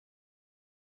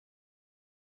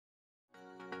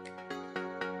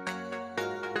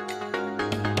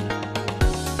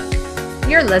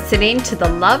You're listening to the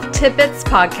Love Tidbits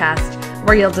Podcast,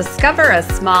 where you'll discover a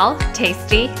small,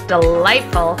 tasty,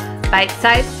 delightful,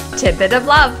 bite-sized tidbit of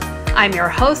love. I'm your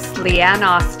host, LeAnn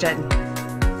Austin.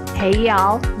 Hey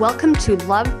y'all, welcome to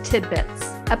Love Tidbits,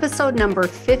 episode number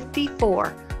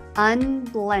 54,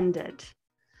 Unblended.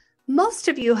 Most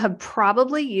of you have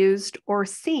probably used or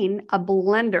seen a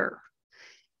blender.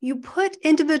 You put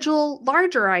individual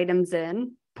larger items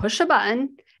in, push a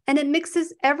button, and it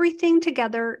mixes everything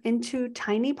together into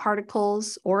tiny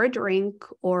particles or a drink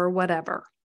or whatever.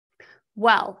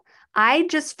 Well, I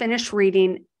just finished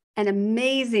reading an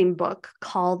amazing book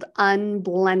called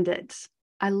Unblended.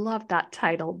 I love that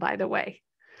title, by the way,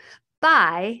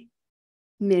 by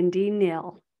Mindy.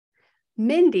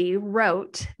 Mindy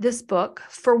wrote this book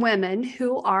for women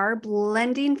who are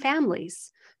blending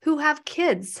families, who have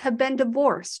kids, have been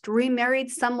divorced,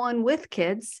 remarried someone with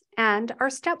kids, and are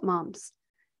stepmoms.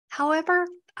 However,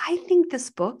 I think this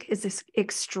book is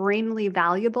extremely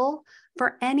valuable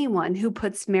for anyone who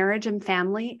puts marriage and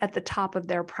family at the top of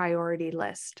their priority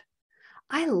list.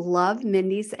 I love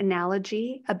Mindy's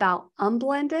analogy about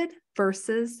unblended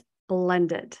versus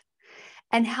blended,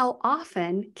 and how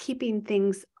often keeping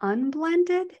things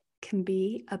unblended can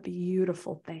be a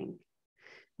beautiful thing.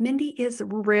 Mindy is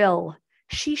real.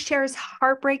 She shares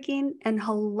heartbreaking and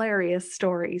hilarious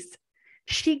stories.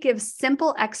 She gives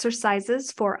simple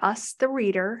exercises for us, the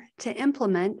reader, to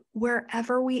implement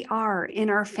wherever we are in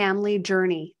our family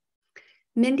journey.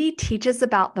 Mindy teaches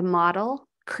about the model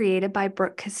created by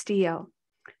Brooke Castillo.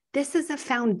 This is a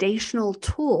foundational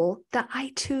tool that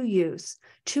I too use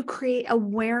to create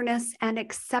awareness and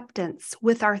acceptance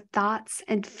with our thoughts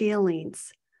and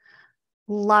feelings.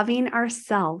 Loving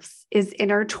ourselves is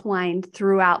intertwined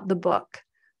throughout the book,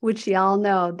 which y'all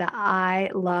know that I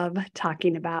love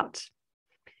talking about.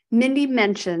 Mindy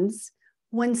mentions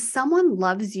when someone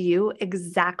loves you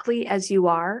exactly as you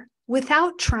are,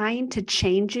 without trying to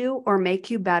change you or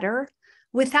make you better,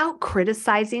 without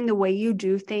criticizing the way you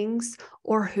do things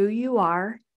or who you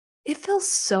are, it feels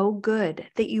so good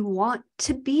that you want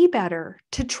to be better,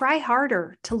 to try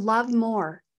harder, to love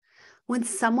more. When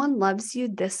someone loves you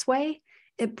this way,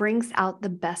 it brings out the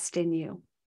best in you.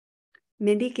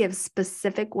 Mindy gives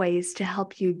specific ways to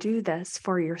help you do this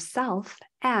for yourself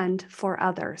and for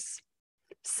others.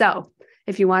 So,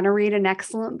 if you want to read an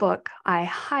excellent book, I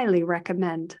highly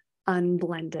recommend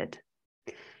Unblended.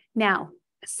 Now,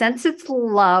 since it's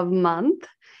Love Month,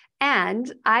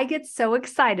 and I get so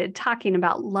excited talking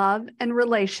about love and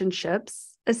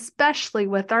relationships, especially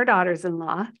with our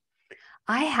daughters-in-law,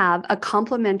 I have a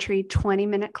complimentary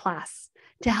 20-minute class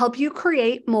to help you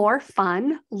create more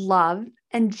fun, love,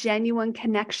 and genuine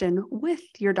connection with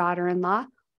your daughter-in-law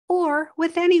or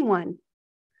with anyone.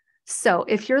 So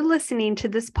if you're listening to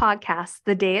this podcast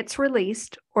the day it's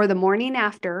released or the morning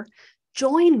after,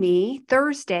 join me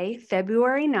Thursday,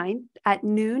 February 9th at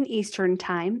noon Eastern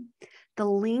Time. The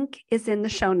link is in the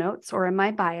show notes or in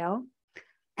my bio.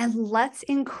 And let's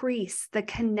increase the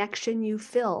connection you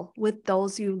feel with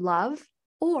those you love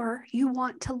or you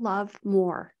want to love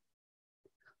more.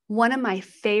 One of my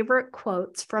favorite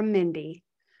quotes from Mindy: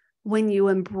 when you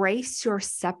embrace your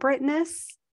separateness,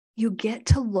 you get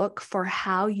to look for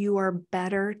how you are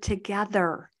better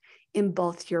together in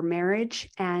both your marriage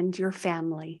and your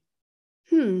family.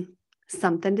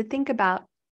 Something to think about.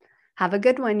 Have a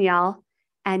good one, y'all.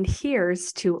 And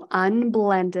here's to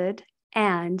Unblended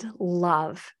and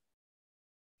love.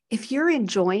 If you're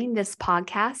enjoying this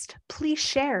podcast, please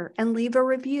share and leave a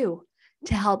review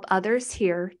to help others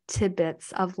hear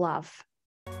tidbits of love.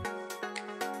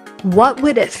 What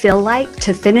would it feel like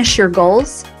to finish your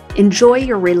goals, enjoy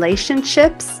your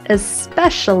relationships,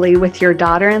 especially with your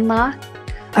daughter-in-law,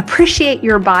 appreciate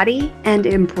your body, and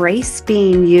embrace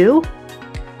being you?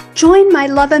 Join my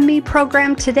Love and Me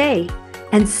program today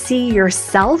and see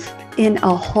yourself in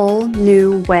a whole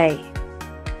new way.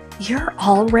 You're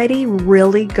already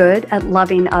really good at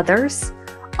loving others.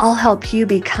 I'll help you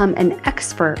become an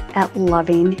expert at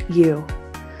loving you.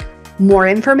 More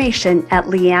information at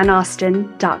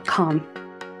LeAnnAustin.com.